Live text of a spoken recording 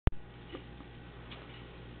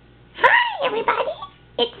everybody.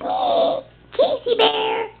 It's me, Casey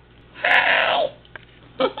Bear. Hi.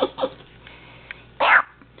 Well,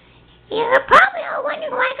 you're probably all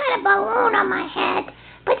wondering why I got a balloon on my head,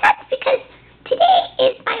 but that's because today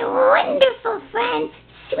is my wonderful friend,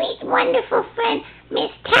 sweet, wonderful friend,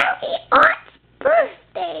 Miss Tally Ott's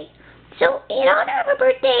birthday. So, in honor of her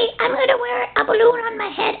birthday, I'm going to wear a balloon on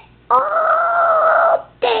my head all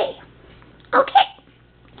day. Okay?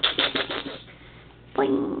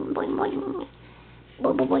 Boing, boing, boing.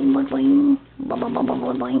 Boing, boing, boing, boing. Boing, boing,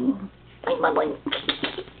 boing, boing. Boing, boing, boing.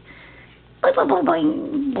 Boing, boing, boing,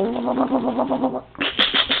 boing.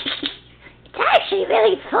 It's actually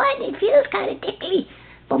really fun. It feels kind of tickly.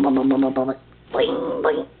 Boing, boing, boing, boing, boing,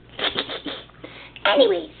 boing.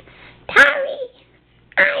 Anyways, Tari,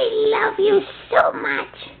 I love you so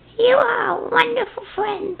much. You are a wonderful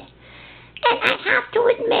friend. And I have to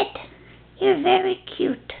admit, you're very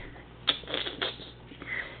cute.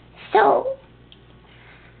 So,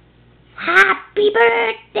 happy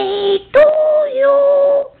birthday to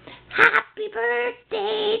you. Happy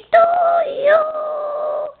birthday to you.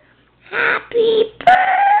 Happy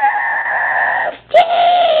birthday,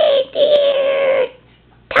 dear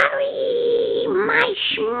Tari, my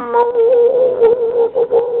Shmoo.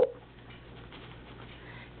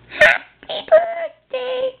 Happy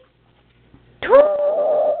birthday to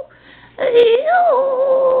you.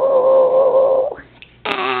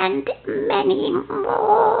 And many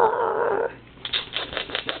more.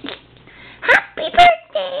 Happy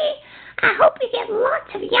birthday! I hope you get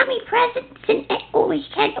lots of yummy presents and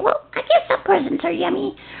well, I guess some presents are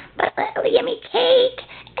yummy, but yummy cake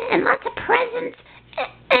and lots of presents.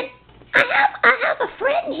 And I have a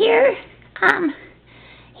friend here.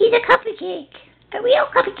 He's a cupcake, a real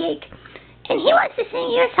cupcake, and he wants to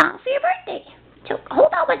sing your song for your birthday. So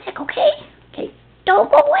hold on one sec, okay? Okay, don't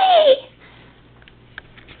go away.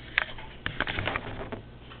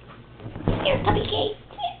 Here, cupcake,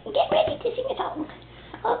 get ready to sing a song.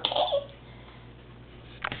 Okay.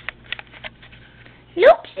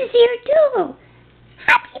 Loops is here too.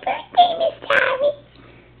 Happy birthday, Miss Tari.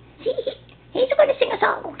 He's going to sing a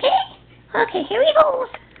song, okay? Okay, here he goes.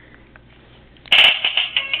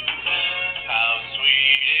 How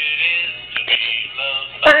sweet it is to be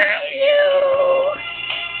loved by you.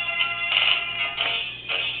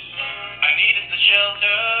 I needed the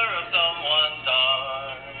shelter of someone's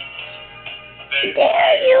arms.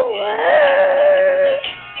 There you were.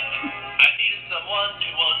 I needed someone to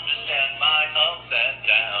understand my ups and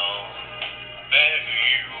downs. There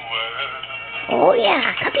you were. Oh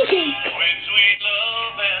yeah, cupcake. With sweet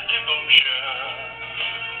love and devotion,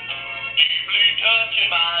 deeply touching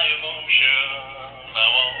my emotion. I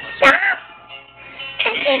wanna Stop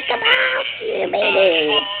and think about you,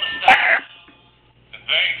 baby. Stop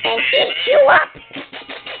and pick you up.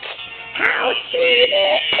 How sweet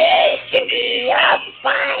it is to be loved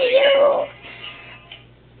by you.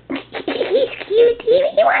 He's cute. He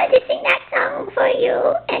wanted to sing that song for you,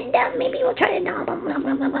 and maybe we'll try to no,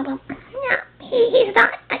 he's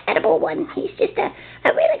not an edible one. He's just a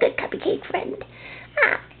really good cupcake friend.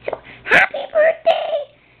 So happy birthday!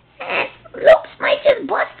 And Loops might just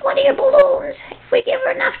bust one of your balloons if we give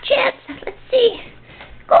her enough chance. Let's see.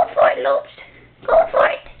 Go for it, Loops. Go for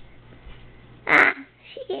it.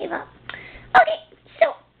 She gave up. Okay,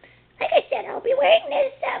 so, like I said, I'll be wearing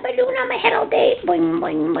this balloon on my head all day. Boing,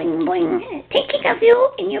 boing, boing, boing. Thinking of you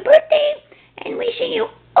and your birthday and wishing you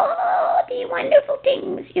all the wonderful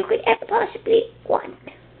things you could ever possibly want.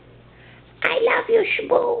 I love you,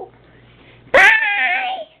 Shmoo.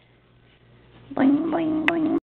 Bye! Boing, boing, boing.